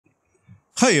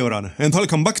Hey everyone, and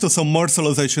welcome back to some more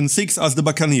Civilization 6 as the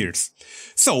Buccaneers.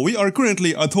 So, we are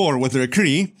currently at war with the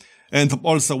Cree, and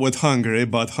also with Hungary,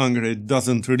 but Hungary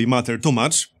doesn't really matter too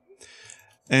much.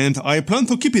 And I plan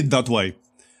to keep it that way.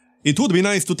 It would be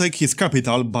nice to take his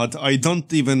capital, but I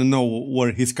don't even know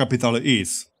where his capital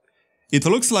is. It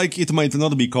looks like it might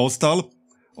not be coastal,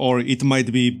 or it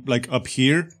might be like up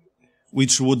here,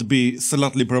 which would be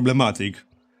slightly problematic.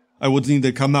 I would need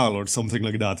a canal or something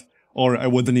like that. Or I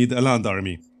would need a land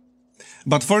army.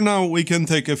 But for now, we can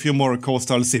take a few more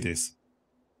coastal cities.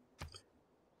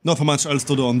 Not much else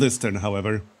to do on this turn,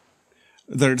 however.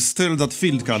 There's still that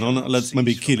field cannon, let's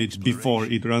maybe kill it before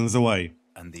it runs away.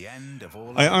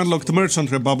 I unlocked Merchant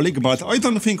Republic, but I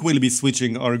don't think we'll be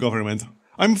switching our government.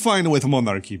 I'm fine with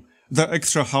monarchy. The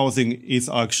extra housing is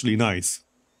actually nice.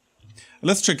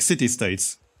 Let's check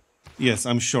city-states. Yes,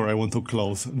 I'm sure I want to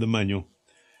close the menu.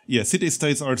 Yeah,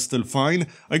 city-states are still fine.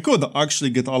 I could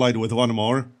actually get allied with one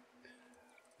more.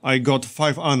 I got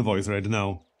 5 envoys right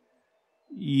now.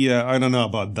 Yeah, I don't know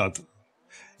about that.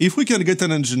 If we can get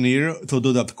an engineer to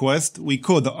do that quest, we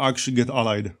could actually get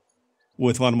allied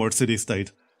with one more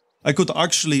city-state. I could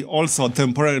actually also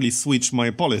temporarily switch my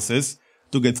policies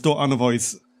to get 2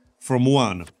 envoys from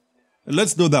 1.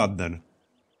 Let's do that then.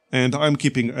 And I'm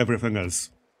keeping everything else.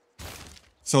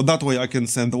 So that way I can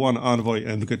send 1 envoy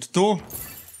and get 2.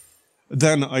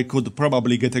 Then I could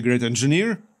probably get a great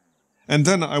engineer, and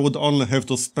then I would only have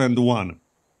to spend 1.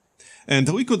 And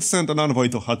we could send an envoy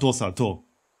to Hattusa too.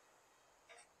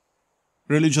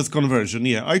 Religious conversion,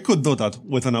 yeah, I could do that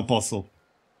with an apostle.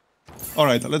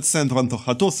 Alright, let's send one to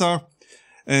Hattusa,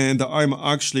 and I'm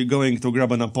actually going to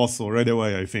grab an apostle right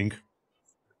away, I think.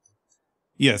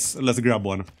 Yes, let's grab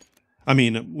one. I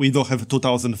mean, we do have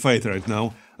 2000 faith right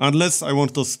now, unless I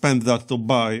want to spend that to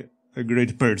buy a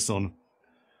great person.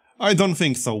 I don't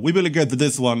think so. We will get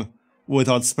this one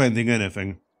without spending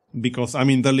anything. Because I'm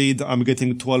in the lead, I'm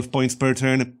getting 12 points per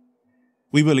turn.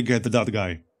 We will get that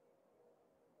guy.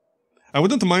 I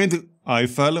wouldn't mind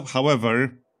Eiffel,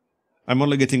 however, I'm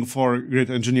only getting 4 great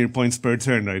engineer points per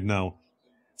turn right now.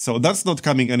 So that's not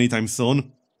coming anytime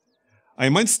soon. I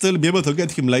might still be able to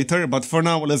get him later, but for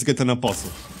now let's get an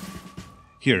apostle.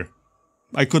 Here.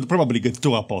 I could probably get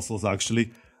 2 apostles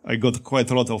actually. I got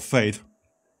quite a lot of faith.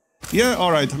 Yeah,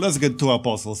 alright, let's get 2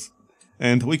 apostles.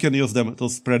 And we can use them to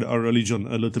spread our religion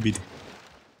a little bit.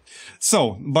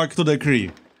 So, back to the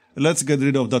Cree. Let's get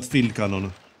rid of that field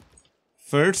cannon.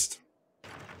 First.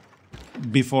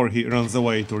 Before he runs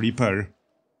away to repair.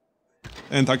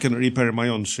 And I can repair my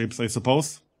own ships, I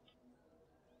suppose.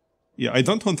 Yeah, I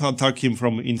don't want to attack him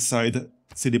from inside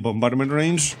city bombardment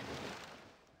range.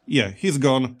 Yeah, he's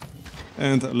gone.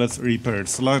 And let's repair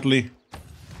slightly.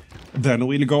 Then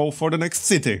we'll go for the next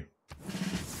city.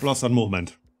 Plus 1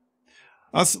 movement.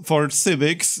 As for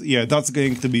civics, yeah, that's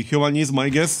going to be humanism, I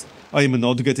guess. I am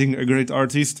not getting a great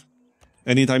artist.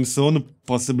 Anytime soon,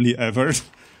 possibly ever.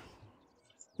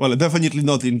 Well, definitely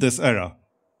not in this era.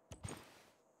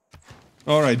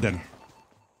 Alright then.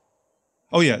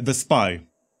 Oh yeah, the spy.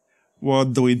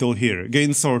 What do we do here?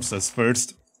 Gain sources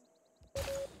first.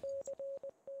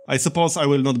 I suppose I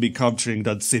will not be capturing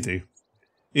that city.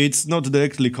 It's not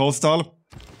directly coastal,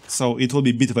 so it will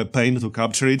be a bit of a pain to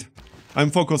capture it. I'm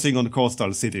focusing on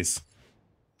coastal cities.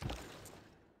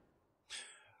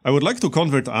 I would like to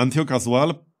convert Antioch as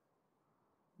well,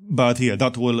 but yeah,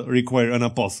 that will require an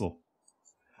apostle.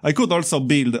 I could also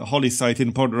build a holy site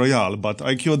in Port Royal, but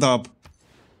I queued up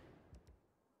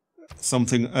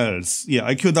something else. Yeah,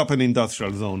 I queued up an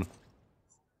industrial zone.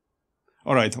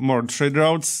 Alright, more trade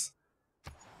routes.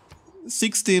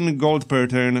 16 gold per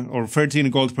turn, or 13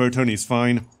 gold per turn is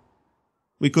fine.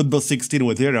 We could do 16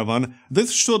 with Yerevan.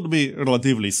 This should be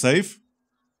relatively safe.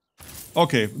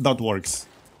 Okay, that works.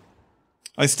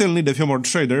 I still need a few more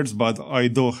traders, but I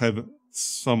do have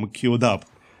some queued up.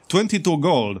 22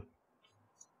 gold.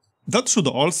 That should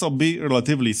also be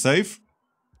relatively safe.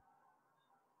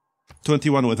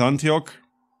 21 with Antioch.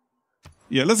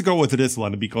 Yeah, let's go with this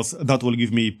one, because that will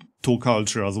give me 2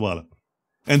 culture as well.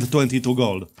 And 22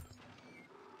 gold.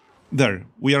 There,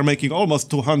 we are making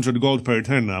almost 200 gold per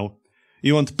turn now.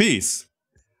 You want peace?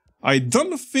 I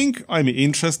don't think I'm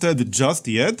interested just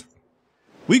yet.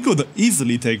 We could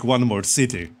easily take 1 more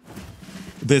city.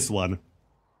 This one.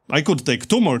 I could take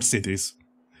 2 more cities.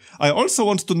 I also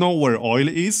want to know where oil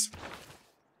is.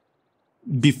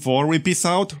 Before we peace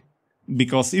out.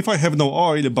 Because if I have no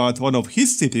oil but one of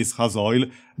his cities has oil,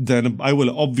 then I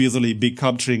will obviously be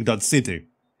capturing that city.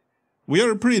 We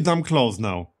are pretty damn close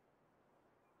now.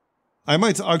 I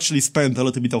might actually spend a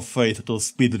little bit of faith to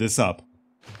speed this up.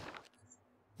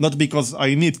 Not because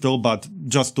I need to, but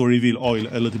just to reveal oil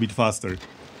a little bit faster.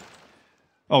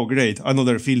 Oh great,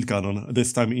 another field cannon,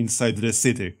 this time inside the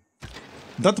city.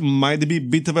 That might be a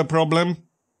bit of a problem.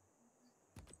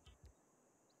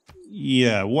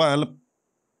 Yeah, well...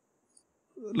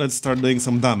 let's start doing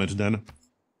some damage then.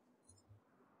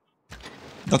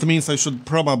 That means I should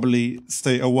probably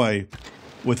stay away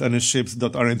with any ships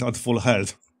that aren't at full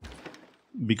health.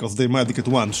 Because they might get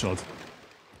one shot.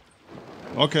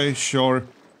 Okay, sure.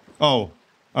 Oh,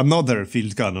 another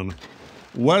field cannon.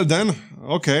 Well then,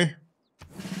 okay.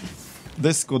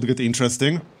 This could get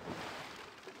interesting.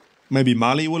 Maybe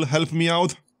Mali will help me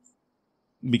out?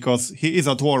 Because he is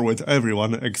at war with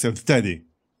everyone except Teddy.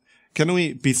 Can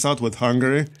we peace out with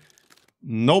Hungary?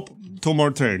 Nope, 2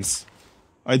 more turns.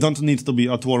 I don't need to be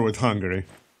at war with Hungary.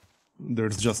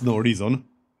 There's just no reason.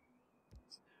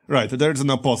 Right, there's an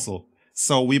apostle.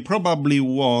 So we probably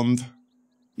want...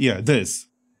 yeah, this.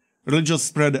 Religious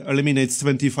spread eliminates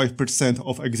 25%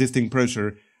 of existing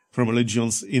pressure from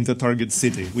religions in the target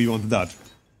city. We want that.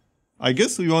 I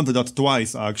guess we want that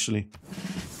twice, actually.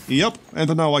 Yep,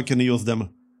 and now I can use them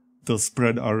to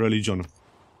spread our religion.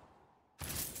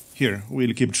 Here,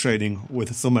 we'll keep trading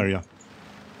with Sumeria.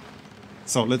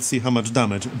 So, let's see how much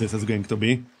damage this is going to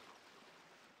be.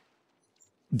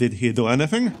 Did he do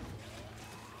anything?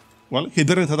 Well, he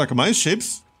didn't attack my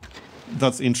ships.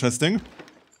 That's interesting.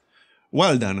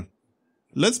 Well then,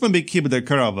 let's maybe keep the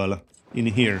caravel in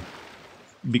here.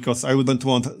 Because I wouldn't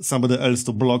want somebody else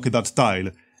to block that tile.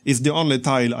 It's the only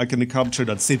tile I can capture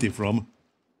that city from.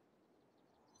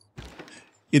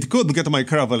 It could get my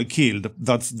caravel killed,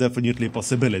 that's definitely a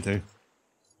possibility.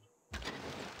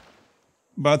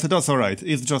 But that's alright,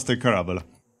 it's just a caravel.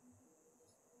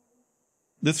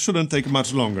 This shouldn't take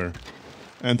much longer.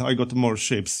 And I got more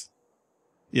ships.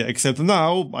 Yeah, except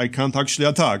now I can't actually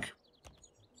attack.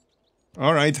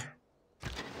 Alright.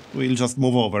 We'll just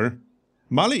move over.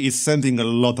 Mali is sending a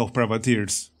lot of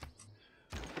privateers.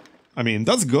 I mean,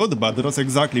 that's good, but that's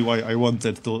exactly why I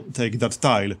wanted to take that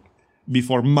tile.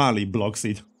 Before Mali blocks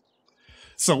it.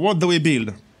 So, what do we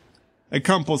build? A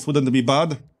campus wouldn't be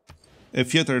bad. A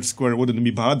theater square wouldn't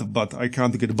be bad, but I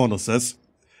can't get bonuses.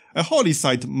 A holy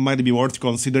site might be worth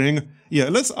considering. Yeah,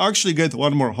 let's actually get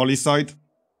one more holy site.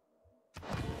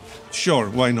 Sure,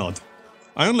 why not?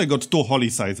 I only got 2 holy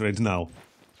sites right now.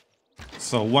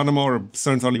 So one more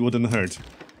certainly wouldn't hurt.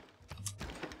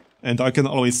 And I can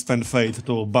always spend fate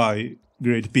to buy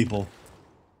great people.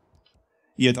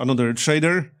 Yet another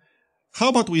trader. How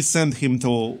about we send him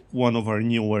to one of our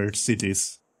newer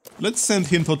cities? Let's send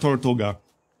him to Tortuga.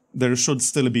 There should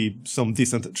still be some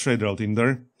decent trade route in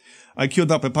there. I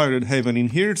queued up a pirate haven in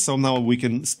here, so now we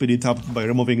can speed it up by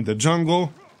removing the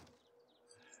jungle.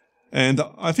 And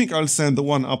I think I'll send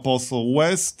 1 apostle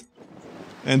west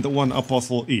and 1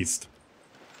 apostle east.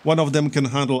 One of them can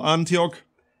handle Antioch,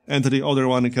 and the other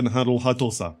one can handle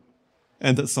Hattusa.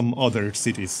 And some other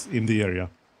cities in the area.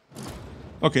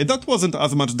 Okay, that wasn't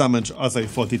as much damage as I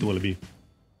thought it will be.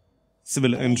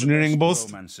 Civil engineering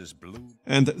boost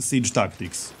and siege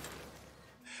tactics.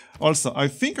 Also, I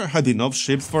think I had enough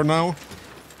ships for now.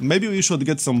 Maybe we should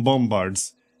get some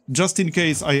bombards, just in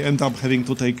case I end up having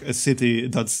to take a city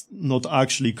that's not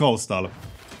actually coastal.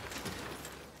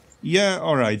 Yeah,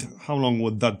 alright, how long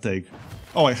would that take?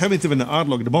 Oh, I haven't even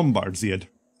unlocked bombards yet.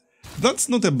 That's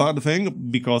not a bad thing,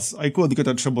 because I could get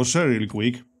a trebuchet real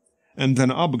quick, and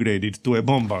then upgrade it to a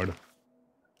bombard.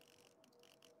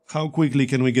 How quickly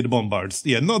can we get bombards?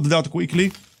 Yeah, not that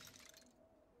quickly.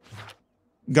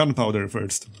 Gunpowder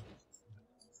first.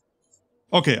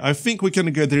 Okay, I think we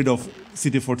can get rid of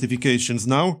city fortifications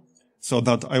now, so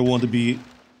that I won't be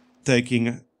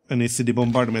taking any city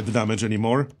bombardment damage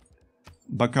anymore.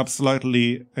 Back up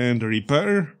slightly and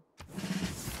repair.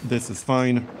 This is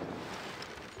fine.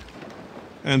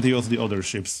 And use the other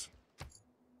ships.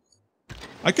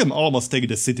 I can almost take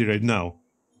the city right now.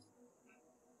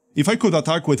 If I could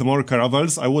attack with more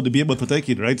caravels, I would be able to take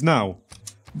it right now.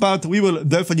 But we will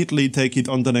definitely take it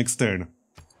on the next turn.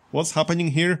 What's happening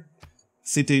here?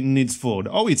 City needs food.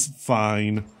 Oh, it's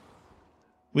fine.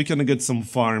 We can get some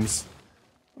farms.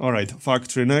 Alright,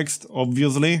 factory next,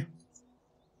 obviously.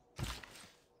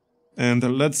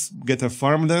 And let's get a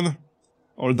farm then.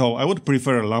 Although, I would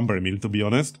prefer a lumber mill, to be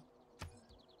honest.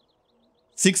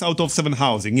 6 out of 7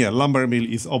 housing. Yeah, lumber mill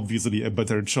is obviously a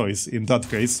better choice in that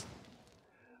case.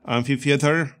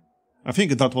 Amphitheater. I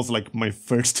think that was like my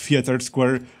first theater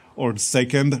square, or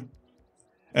second.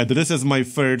 And this is my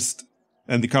first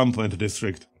encampment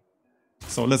district.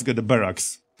 So let's get the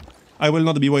barracks. I will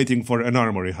not be waiting for an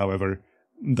armory, however.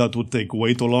 That would take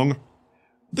way too long.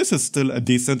 This is still a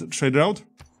decent trade route.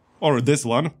 Or this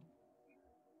one.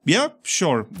 Yeah,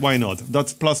 sure, why not?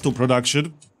 That's +2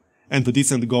 production. And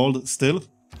decent gold still.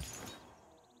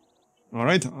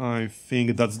 Alright, I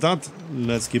think that's that.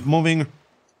 Let's keep moving.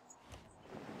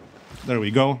 There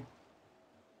we go.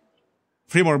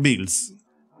 3 more builds.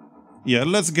 Yeah,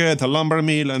 let's get a lumber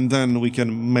mill and then we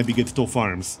can maybe get 2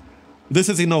 farms. This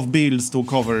is enough builds to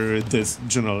cover this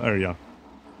general area.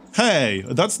 Hey,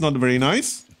 that's not very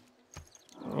nice.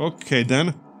 Okay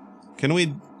then. Can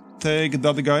we take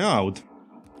that guy out?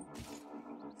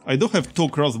 I do have 2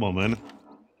 crossbowmen.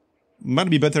 Might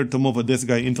be better to move this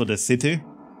guy into the city.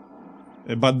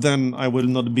 But then I will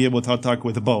not be able to attack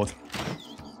with both.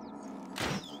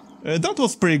 That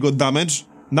was pretty good damage.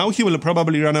 Now he will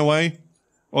probably run away.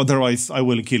 Otherwise I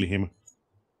will kill him.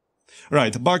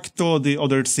 Right, back to the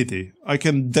other city. I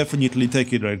can definitely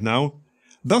take it right now.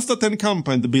 Does that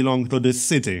encampment belong to this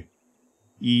city?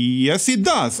 Yes, it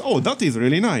does. Oh, that is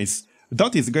really nice.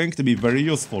 That is going to be very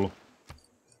useful.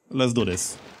 Let's do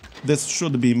this. This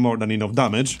should be more than enough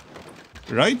damage.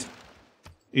 Right?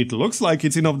 It looks like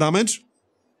it's enough damage.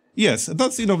 Yes,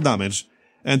 that's enough damage.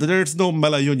 And there's no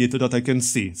melee unit that I can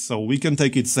see, so we can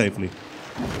take it safely.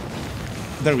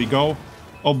 There we go.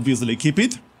 Obviously keep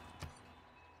it.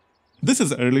 This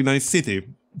is a really nice city.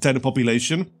 10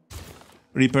 population.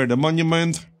 Repair the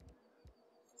monument.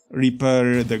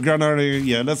 Repair the granary.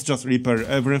 Yeah, let's just repair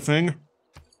everything.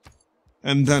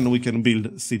 And then we can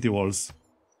build city walls.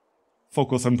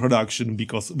 Focus on production,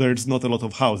 because there's not a lot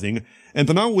of housing.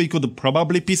 And now we could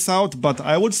probably peace out, but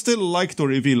I would still like to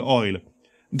reveal oil.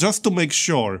 Just to make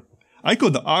sure. I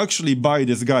could actually buy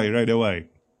this guy right away.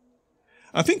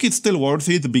 I think it's still worth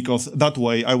it, because that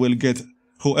way I will get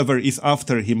whoever is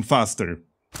after him faster.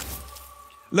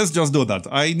 Let's just do that.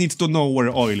 I need to know where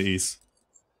oil is.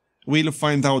 We'll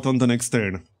find out on the next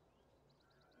turn.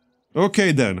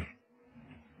 Okay then.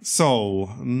 So,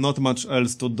 not much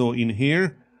else to do in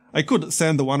here. I could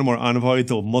send 1 more envoy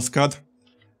to Muscat,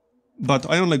 but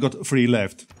I only got 3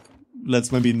 left.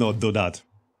 Let's maybe not do that.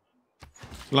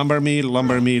 Lumber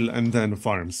mill, and then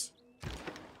farms.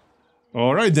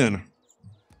 Alright then.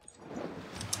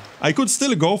 I could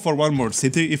still go for 1 more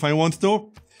city if I want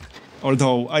to,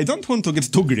 although I don't want to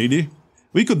get too greedy.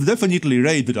 We could definitely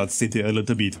raid that city a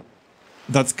little bit.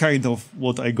 That's kind of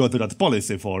what I got that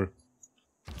policy for.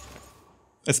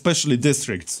 Especially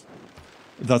districts.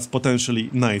 That's potentially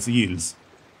nice yields.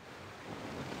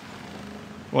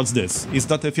 What's this? Is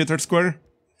that a theater square?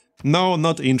 No,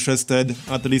 not interested,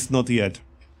 at least not yet.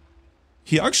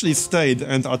 He actually stayed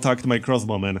and attacked my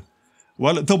crossbowman.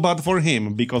 Well, too bad for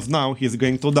him, because now he's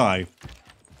going to die.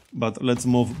 But let's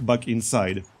move back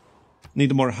inside.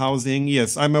 Need more housing?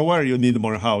 Yes, I'm aware you need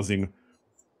more housing.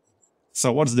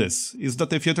 So what's this? Is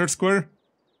that a theater square?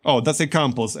 Oh, that's a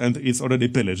campus and it's already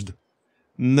pillaged.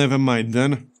 Never mind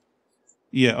then.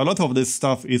 Yeah, a lot of this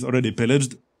stuff is already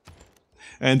pillaged.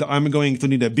 And I'm going to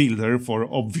need a builder for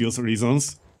obvious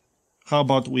reasons. How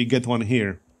about we get one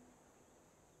here?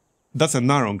 That's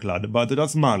an ironclad, but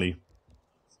that's Mali.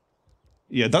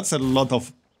 Yeah, that's a lot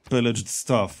of pillaged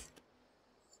stuff.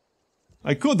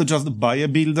 I could just buy a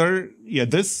builder. Yeah,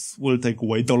 this will take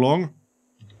way too long.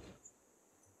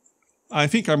 I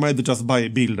think I might just buy a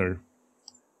builder.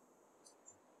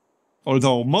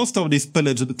 Although most of these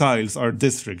pillaged tiles are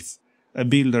districts. A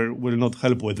builder will not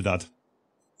help with that.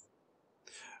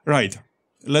 Right,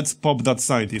 let's pop that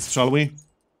scientist, shall we?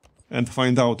 And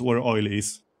find out where oil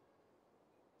is.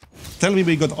 Tell me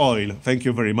we got oil, thank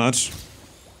you very much.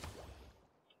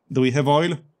 Do we have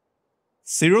oil?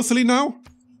 Seriously now?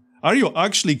 Are you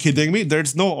actually kidding me?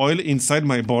 There's no oil inside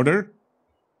my border?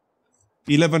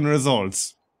 11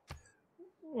 results.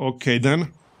 Okay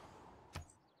then.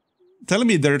 Tell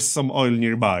me there's some oil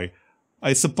nearby.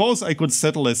 I suppose I could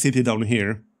settle a city down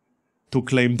here to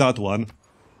claim that one.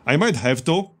 I might have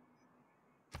to.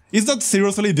 Is that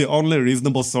seriously the only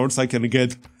reasonable source I can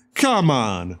get? Come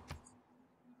on!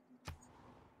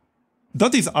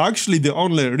 That is actually the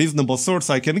only reasonable source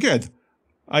I can get.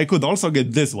 I could also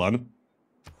get this one.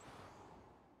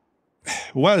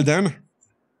 Well then,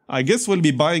 I guess we'll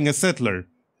be buying a settler.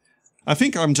 I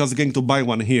think I'm just going to buy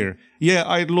one here. Yeah,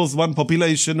 I'd lose 1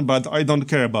 population, but I don't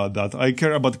care about that. I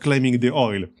care about claiming the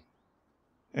oil.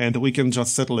 And we can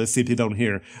just settle a city down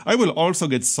here. I will also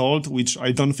get salt, which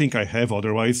I don't think I have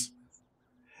otherwise.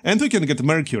 And we can get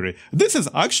mercury. This is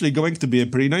actually going to be a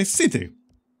pretty nice city.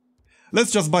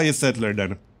 Let's just buy a settler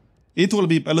then. It will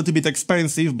be a little bit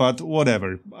expensive, but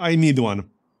whatever. I need one.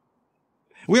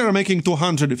 We are making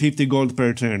 250 gold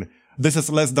per turn. This is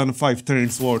less than 5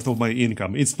 turns worth of my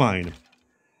income. It's fine.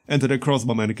 And the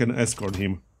crossbowman can escort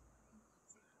him.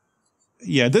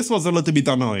 Yeah, this was a little bit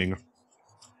annoying.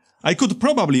 I could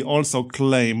probably also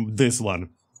claim this one.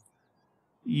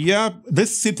 Yeah,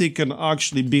 this city can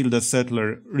actually build a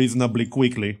settler reasonably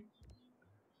quickly.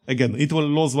 Again, it will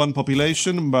lose one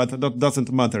population, but that doesn't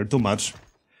matter too much.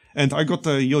 And I got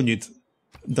a unit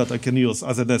that I can use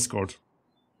as an escort.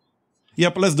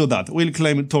 Yep, let's do that. We'll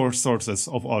claim 2 sources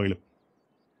of oil.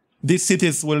 These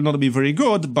cities will not be very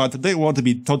good, but they won't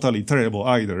be totally terrible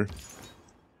either.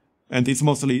 And it's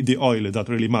mostly the oil that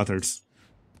really matters.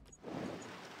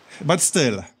 But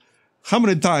still, how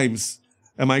many times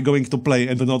am I going to play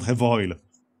and not have oil?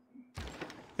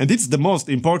 And it's the most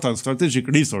important strategic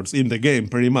resource in the game,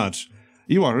 pretty much.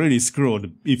 You are really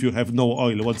screwed if you have no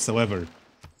oil whatsoever.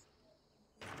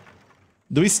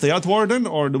 Do we stay at war then,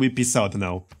 or do we peace out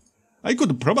now? I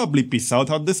could probably peace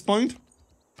out at this point.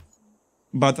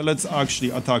 But let's actually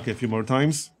attack a few more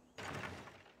times.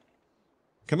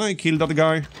 Can I kill that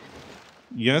guy?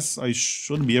 Yes, I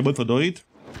should be able to do it.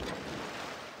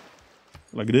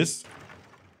 Like this.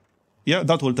 Yeah,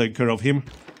 that will take care of him.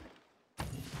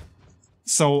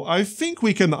 So I think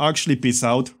we can actually peace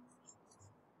out.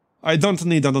 I don't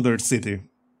need another city.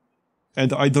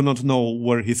 And I do not know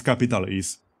where his capital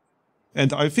is.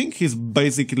 And I think he's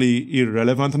basically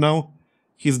irrelevant now.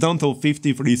 He's down to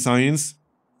 53 science.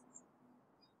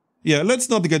 Yeah, let's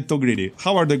not get too greedy.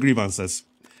 How are the grievances?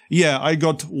 Yeah, I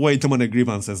got way too many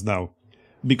grievances now.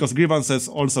 Because grievances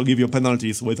also give you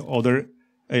penalties with other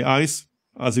AIs,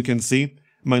 as you can see.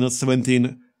 Minus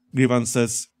 17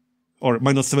 grievances, or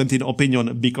minus 17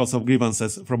 opinion because of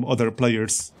grievances from other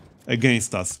players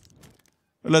against us.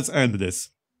 Let's end this.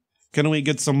 Can we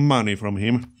get some money from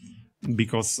him?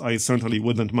 Because I certainly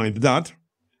wouldn't mind that.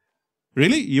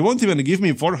 Really? You won't even give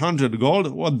me 400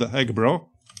 gold? What the heck, bro?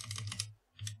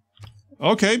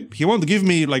 Okay, he won't give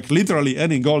me, like, literally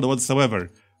any gold whatsoever.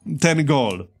 10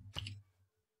 gold.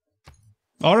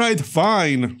 Alright,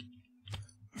 fine.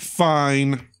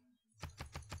 Fine.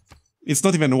 It's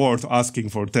not even worth asking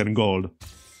for 10 gold.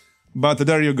 But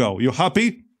there you go. You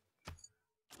happy?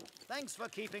 Thanks for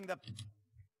keeping the...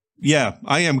 Yeah,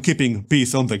 I am keeping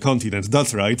peace on the continent,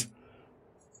 that's right.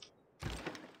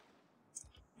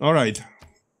 Alright.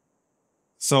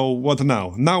 So, what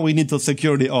now? Now we need to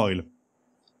secure the oil.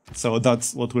 So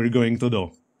that's what we're going to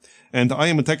do. And I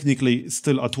am technically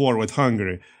still at war with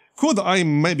Hungary. Could I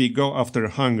maybe go after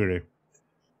Hungary?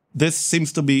 This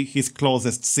seems to be his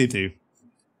closest city.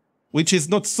 Which is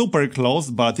not super close,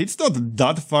 but it's not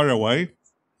that far away.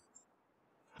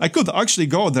 I could actually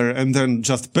go there and then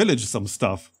just pillage some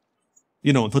stuff.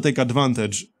 You know, to take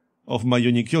advantage of my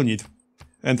unique unit.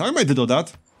 And I might do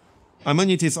that.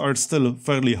 Amenities are still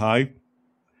fairly high.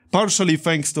 Partially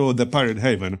thanks to the Pirate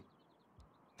Haven.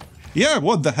 Yeah,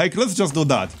 what the heck, let's just do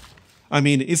that. I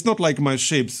mean, it's not like my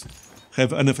ships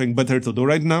have anything better to do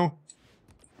right now.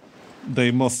 They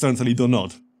most certainly do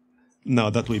not, now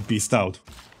that we peaced out.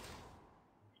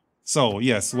 So,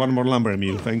 yes, one more lumber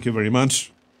mill, thank you very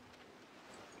much.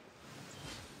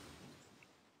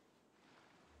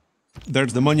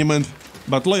 There's the monument,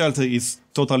 but loyalty is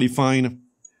totally fine.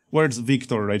 Where's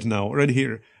Victor right now? Right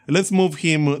here. Let's move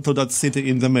him to that city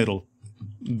in the middle.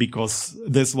 Because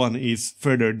this one is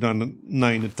further than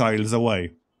 9 tiles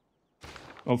away.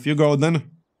 Off you go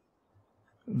then.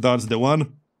 That's the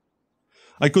one.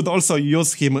 I could also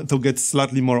use him to get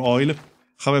slightly more oil.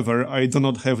 However, I do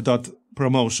not have that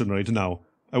promotion right now.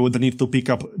 I would need to pick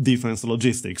up defense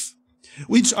logistics.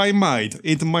 Which I might.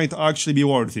 It might actually be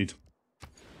worth it.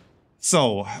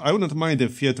 So, I wouldn't mind a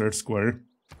theater square.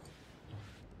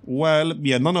 Well,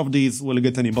 yeah, none of these will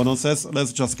get any bonuses.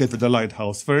 Let's just get the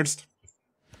lighthouse first.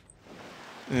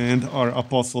 And our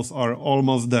apostles are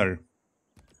almost there.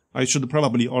 I should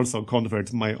probably also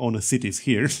convert my own cities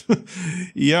here.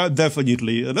 Yeah,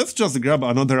 definitely. Let's just grab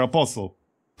another apostle.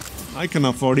 I can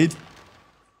afford it.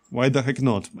 Why the heck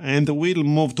not? And we'll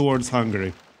move towards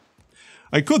Hungary.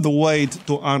 I could wait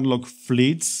to unlock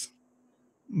fleets,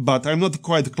 but I'm not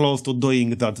quite close to doing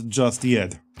that just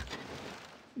yet.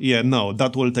 Yeah, no,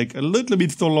 that will take a little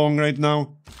bit too long right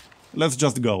now. Let's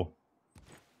just go.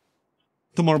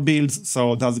 2 more builds,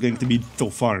 so that's going to be 2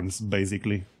 farms,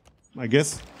 basically. I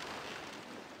guess.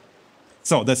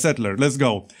 So, the settler, let's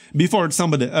go. Before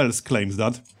somebody else claims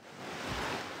that.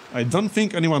 I don't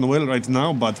think anyone will right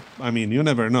now, but, I mean, you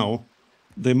never know.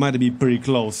 They might be pretty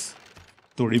close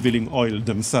to revealing oil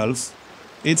themselves.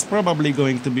 It's probably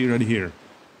going to be right here.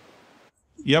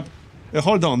 Yep.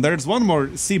 Hold on, there's one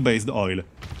more sea-based oil.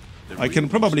 I can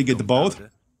probably get both.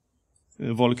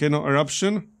 Volcano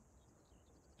eruption.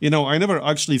 You know, I never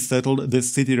actually settled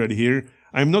this city right here.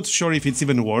 I'm not sure if it's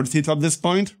even worth it at this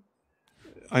point.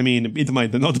 I mean, it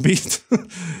might not be.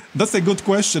 That's a good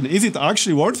question. Is it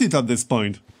actually worth it at this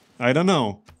point? I don't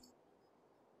know.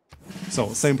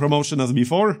 So, same promotion as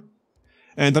before.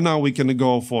 And now we can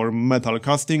go for metal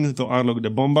casting to unlock the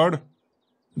bombard.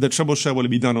 The trebuchet will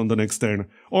be done on the next turn.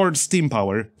 Or steam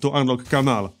power to unlock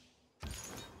canal.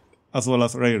 As well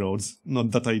as railroads.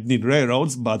 Not that I need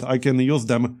railroads, but I can use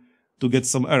them to get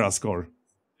some era score.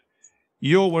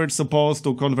 You were supposed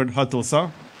to convert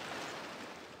Hattusa.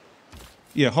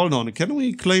 Yeah, hold on. Can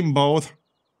we claim both?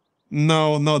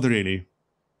 No, not really.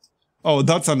 Oh,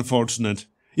 that's unfortunate.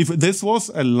 If this was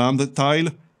a land tile,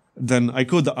 then I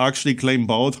could actually claim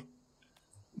both.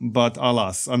 But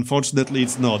alas, unfortunately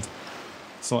it's not.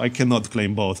 So I cannot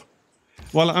claim both.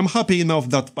 Well, I'm happy enough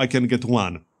that I can get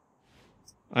one.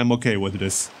 I'm okay with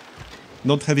this.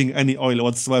 Not having any oil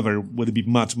whatsoever would be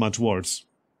much, much worse.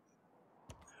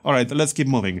 Alright, let's keep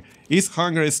moving. Is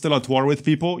Hungary still at war with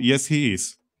people? Yes, he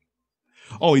is.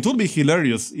 Oh, it would be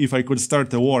hilarious if I could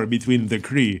start a war between the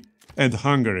Cree and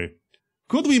Hungary.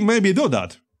 Could we maybe do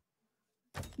that?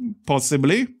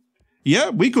 Possibly. Yeah,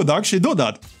 we could actually do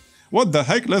that. What the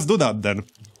heck, let's do that then.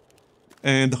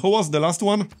 And who was the last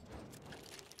one?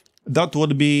 That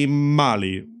would be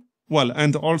Mali. Well,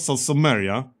 and also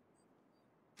Sumeria.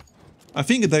 I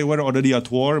think they were already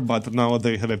at war, but now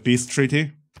they have a peace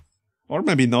treaty. Or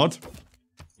maybe not.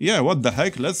 Yeah, what the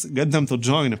heck, let's get them to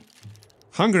join.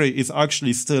 Hungary is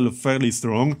actually still fairly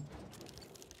strong.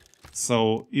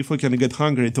 So, if we can get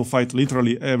Hungary to fight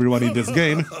literally everyone in this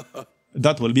game,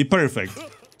 that will be perfect.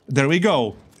 There we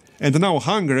go. And now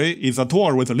Hungary is at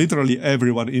war with literally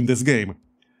everyone in this game.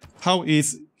 How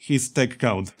is his tech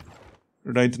count?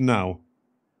 Right now.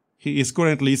 He is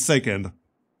currently second.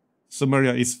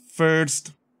 Sumeria is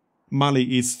first.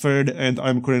 Mali is third and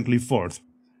I'm currently fourth.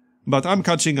 But I'm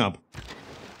catching up.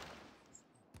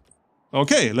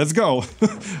 Okay, let's go.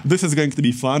 This is going to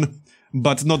be fun.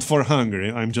 But not for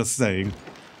Hungary, I'm just saying.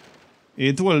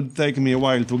 It will take me a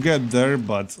while to get there,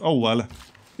 but oh well.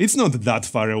 It's not that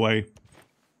far away.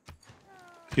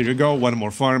 Here you go, one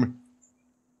more farm.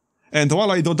 And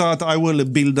while I do that, I will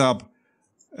build up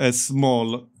a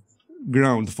small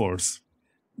ground force.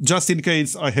 Just in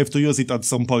case I have to use it at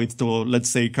some point to, let's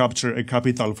say, capture a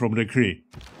capital from the Cree.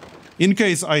 In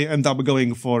case I end up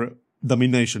going for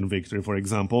domination victory, for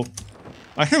example.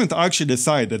 I haven't actually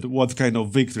decided what kind of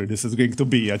victory this is going to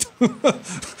be yet.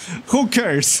 Who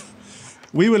cares?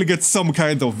 We will get some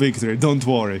kind of victory, don't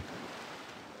worry.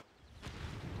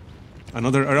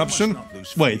 Another eruption?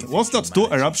 Wait, was that 2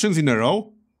 eruptions in a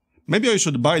row? Maybe I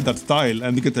should buy that tile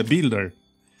and get a builder.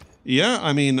 Yeah,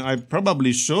 I mean, I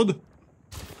probably should.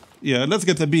 Yeah, let's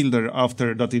get a builder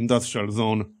after that industrial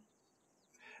zone.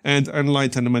 And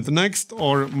enlightenment next,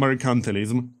 or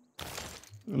mercantilism?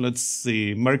 Let's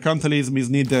see, mercantilism is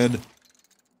needed...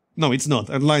 No, it's not,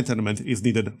 enlightenment is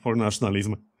needed for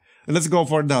nationalism. Let's go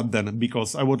for that then,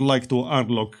 because I would like to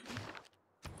unlock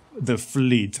the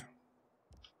fleet.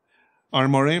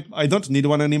 Armory, I don't need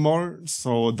one anymore,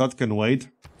 so that can wait.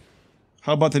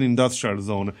 How about an industrial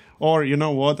zone? Or, you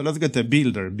know what, let's get a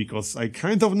builder, because I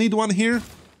kind of need one here.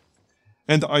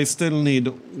 And I still need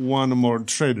one more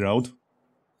trade route.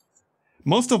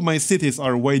 Most of my cities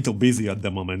are way too busy at the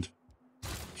moment.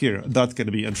 Here, that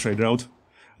can be a trade route.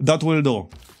 That will do.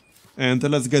 And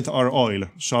let's get our oil,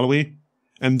 shall we?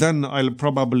 And then I'll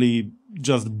probably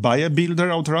just buy a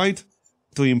builder outright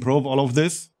to improve all of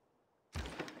this.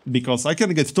 Because I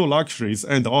can get 2 luxuries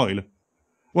and oil.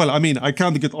 Well, I mean, I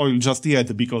can't get oil just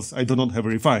yet because I do not have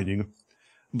refining.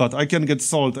 But I can get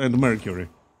salt and mercury.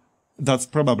 That's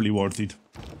probably worth it.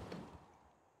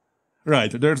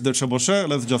 Right, there's the trebuchet,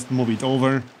 let's just move it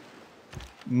over.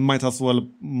 Might as well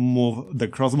move the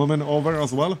crossbowmen over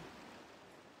as well.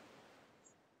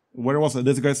 Where was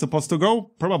this guy supposed to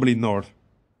go? Probably north.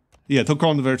 Yeah, to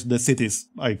convert the cities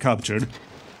I captured.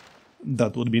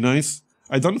 That would be nice.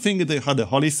 I don't think they had a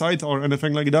holy site or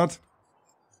anything like that.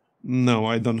 No,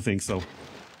 I don't think so.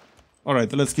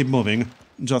 Alright, let's keep moving.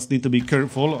 Just need to be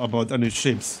careful about any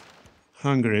ships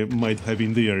Hungary might have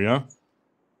in the area.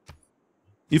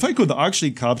 If I could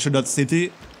actually capture that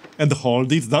city and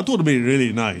hold it, that would be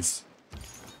really nice.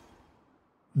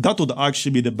 That would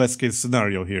actually be the best case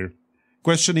scenario here.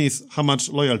 Question is, how much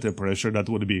loyalty pressure that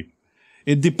would be.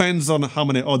 It depends on how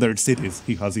many other cities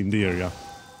he has in the area.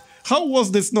 How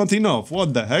was this not enough?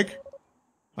 What the heck?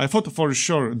 I thought for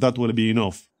sure that would be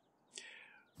enough.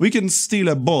 We can steal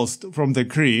a boost from the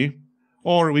Cree,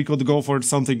 or we could go for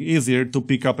something easier to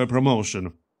pick up a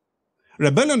promotion.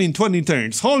 Rebellion in 20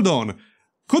 turns, hold on!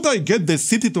 Could I get this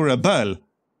city to rebel?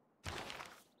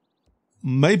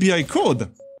 Maybe I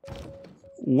could.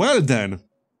 Well then.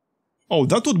 Oh,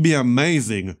 that would be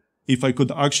amazing if I could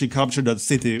actually capture that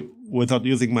city without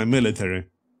using my military.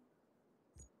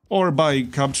 Or by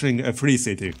capturing a free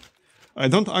city. I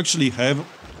don't actually have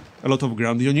a lot of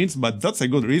ground units, but that's a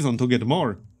good reason to get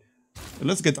more.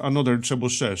 Let's get another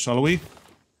trebuchet, shall we?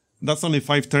 That's only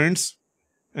 5 turns.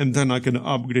 And then I can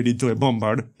upgrade it to a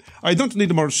bombard. I don't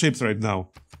need more ships right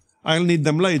now. I'll need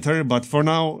them later, but for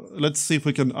now, let's see if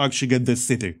we can actually get this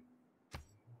city.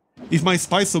 If my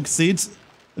spy succeeds,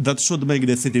 that should make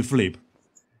the city flip.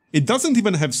 It doesn't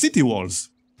even have city walls.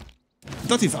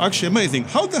 That is actually amazing.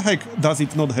 How the heck does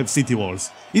it not have city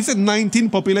walls? It's a 19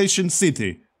 population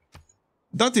city.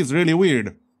 That is really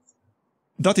weird.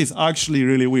 That is actually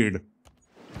really weird.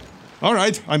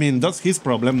 Alright, I mean, that's his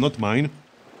problem, not mine.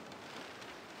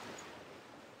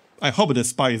 I hope the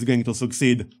spy is going to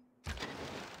succeed.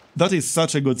 That is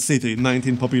such a good city,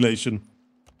 19 population.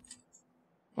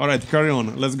 Alright, carry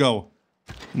on, let's go.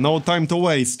 No time to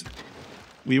waste.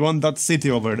 We want that city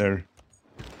over there.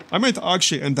 I might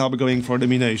actually end up going for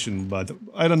domination, but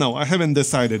I don't know, I haven't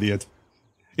decided yet.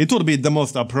 It would be the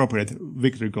most appropriate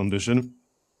victory condition.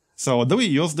 So, do we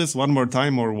use this one more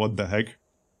time or what the heck?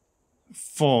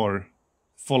 4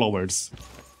 followers.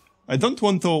 I don't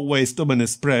want to waste too many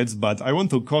spreads, but I want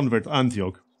to convert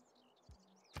Antioch.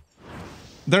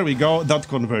 There we go, that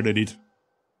converted it.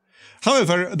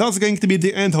 However, that's going to be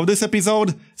the end of this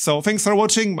episode, so thanks for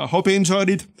watching, I hope you enjoyed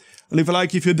it. Leave a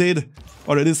like if you did,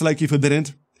 or a dislike if you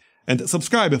didn't, and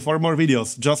subscribe for more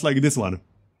videos just like this one.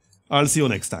 I'll see you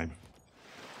next time.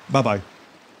 Bye bye.